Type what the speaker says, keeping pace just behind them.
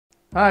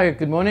Hi,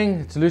 good morning.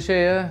 It's Lucio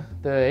here,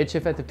 the head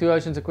chef at the Two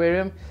Oceans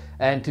Aquarium,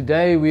 and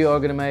today we are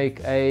going to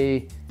make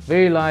a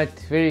very light,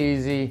 very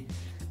easy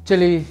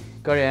chili,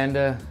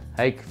 coriander,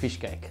 hake fish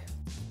cake.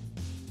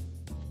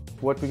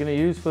 What we're going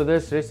to use for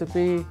this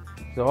recipe is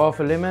half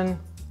a lemon,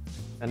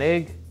 an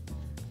egg,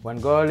 one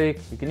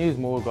garlic. You can use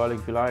more garlic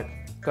if you like,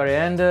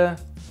 coriander,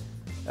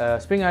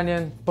 spring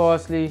onion,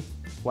 parsley,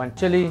 one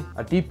chili.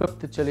 I depup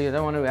the chili, I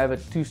don't want to have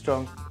it too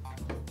strong.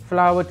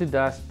 Flour to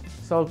dust,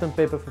 salt and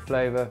pepper for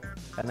flavor,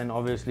 and then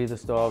obviously the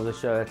star of the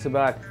show. It's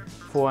about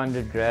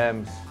 400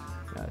 grams,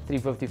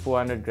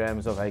 350-400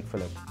 grams of hake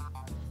fillet.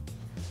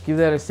 Give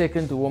that a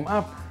second to warm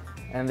up,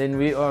 and then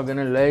we are going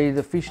to lay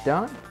the fish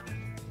down.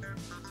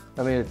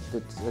 I mean,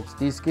 it's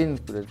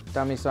de-skinned, put the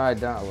tummy side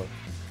down, or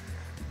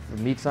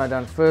the meat side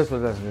down first, but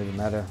it doesn't really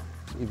matter,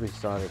 either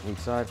side or meat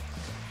side.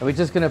 And we're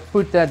just going to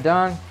put that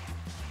down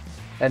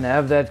and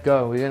have that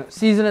go. We're going to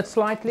season it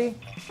slightly,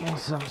 and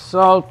some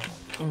salt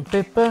and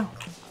pepper.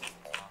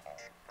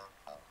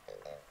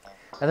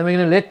 And then we're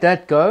going to let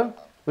that go.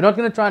 We're not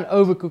going to try and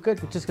overcook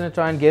it. We're just going to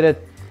try and get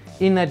it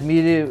in that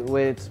medium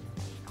where it's,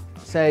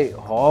 say,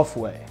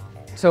 halfway.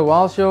 So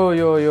whilst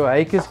your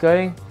hake is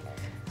going,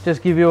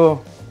 just give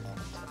your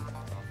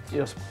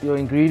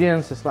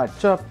ingredients a slight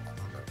chop.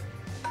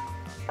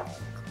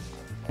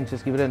 And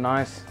just give it a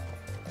nice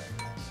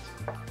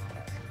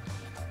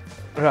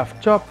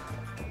rough chop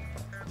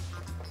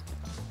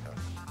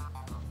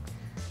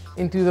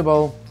into the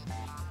bowl.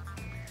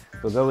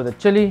 We'll go with the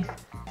chili.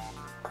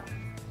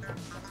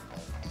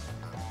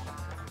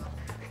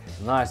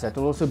 Nice, that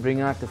will also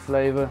bring out the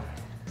flavor.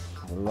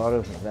 A lot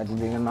of that will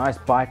bring a nice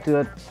bite to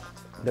it.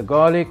 The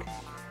garlic,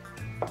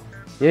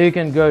 here you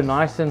can go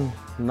nice and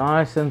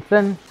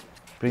thin.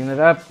 Bring it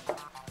up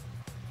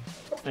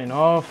in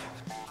half.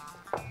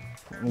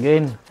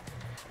 Again,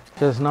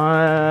 just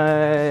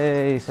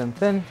nice and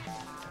thin.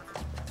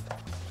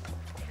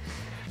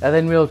 And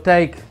then we'll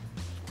take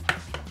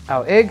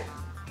our egg,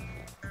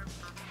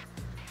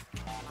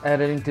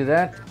 add it into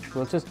that.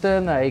 We'll just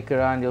turn the hake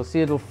around. You'll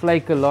see it will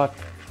flake a lot.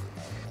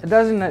 It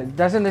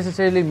doesn't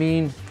necessarily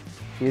mean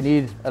you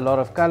need a lot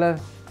of color.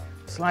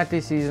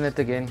 Slightly season it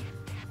again.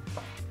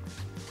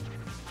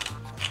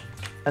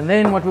 And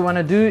then what we want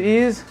to do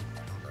is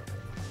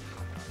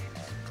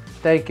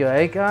take your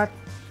hake out.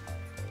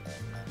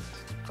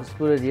 Just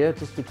put it here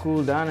just to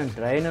cool down and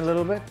drain a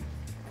little bit.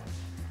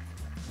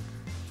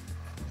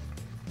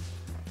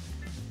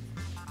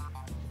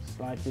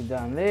 Slightly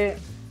down there.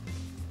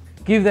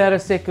 Give that a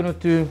second or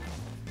two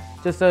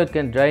just so it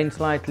can drain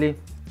slightly.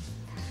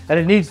 And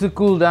it needs to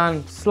cool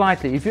down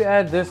slightly. If you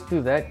add this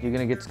to that, you're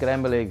going to get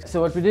scrambled eggs. So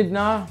what we did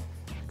now,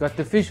 got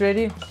the fish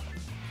ready.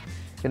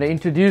 Going to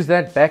introduce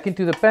that back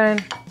into the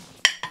pan.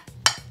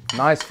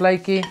 Nice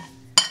flaky.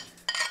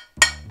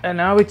 And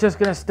now we're just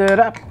going to stir it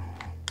up.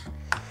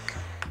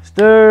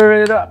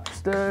 Stir it up,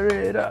 stir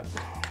it up.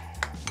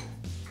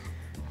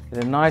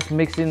 Get a nice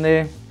mix in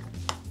there.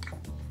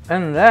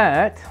 And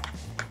that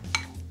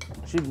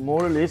should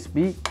more or less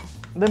be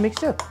the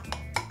mixture.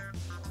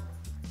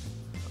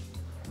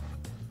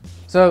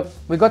 So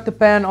we got the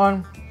pan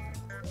on,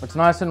 it's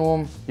nice and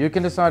warm. You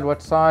can decide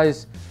what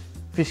size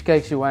fish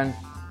cakes you want.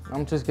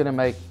 I'm just gonna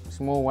make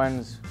small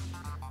ones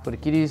for the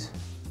kiddies.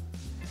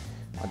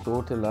 My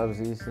daughter loves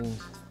these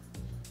things.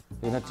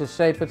 You're gonna just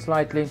shape it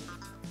slightly.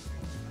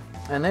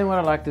 And then what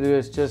I like to do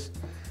is just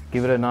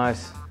give it a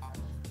nice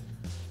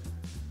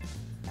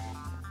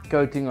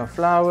coating of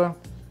flour.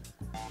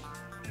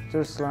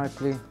 Just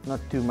slightly, not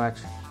too much.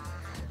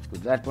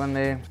 Put that one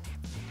there.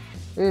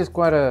 It is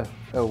quite a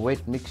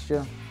wet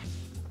mixture.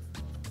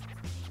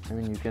 I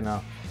mean, you can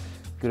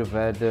could have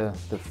had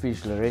the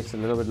fish rest a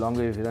little bit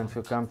longer if you don't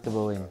feel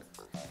comfortable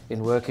in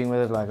working with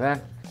it like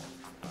that.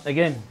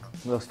 Again,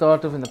 we'll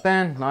start off in the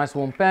pan, nice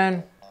warm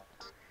pan.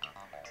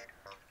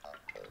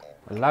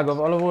 A lug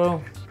of olive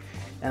oil,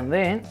 and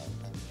then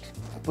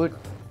put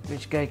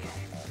fish cake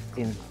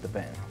in the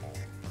pan.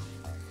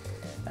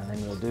 And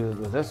then we'll do it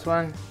with this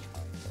one,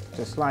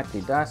 just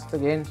slightly dust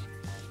again.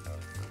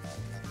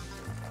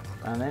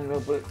 And then we'll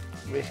put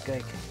fish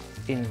cake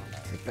in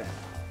the pan.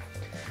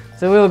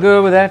 So we'll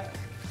go with that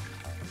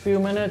a few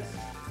minutes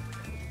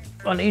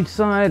on each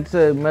side,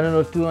 so a minute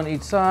or two on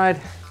each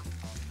side,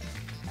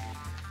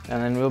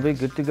 and then we'll be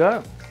good to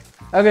go.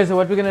 Okay, so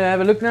what we're going to have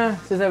a look now,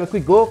 just have a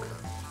quick walk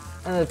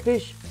on the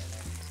fish.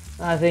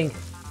 I think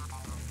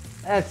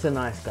that's a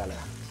nice color.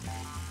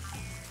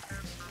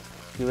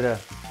 Give it a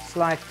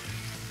slight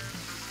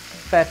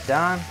pat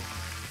down,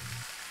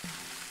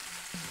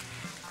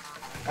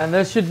 and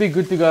this should be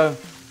good to go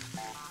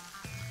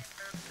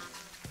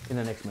in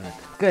the next minute.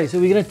 Okay,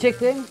 so we're going to check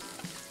them.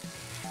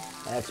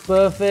 That's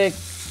perfect,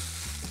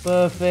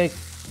 perfect.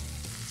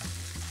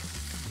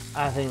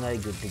 I think they're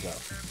good to go.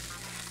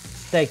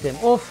 Take them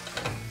off,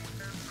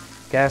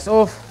 gas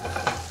off,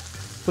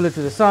 pull it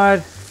to the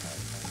side.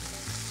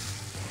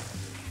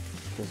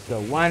 Just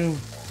go 1,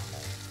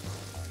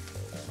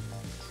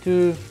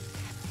 2,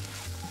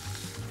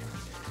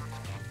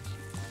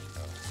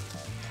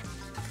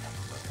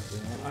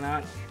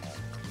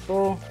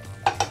 4,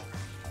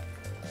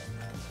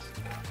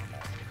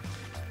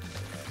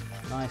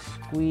 Nice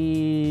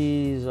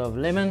squeeze of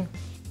lemon.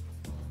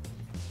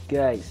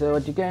 Okay, so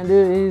what you can do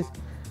is,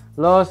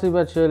 lastly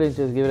but surely,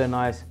 just give it a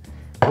nice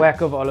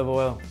whack of olive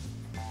oil.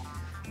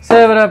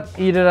 Serve it up,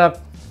 eat it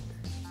up,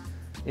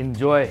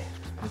 enjoy.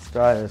 Let's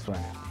try this one.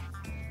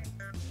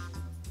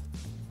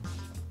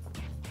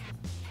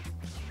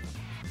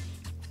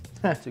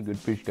 That's a good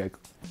fish cake.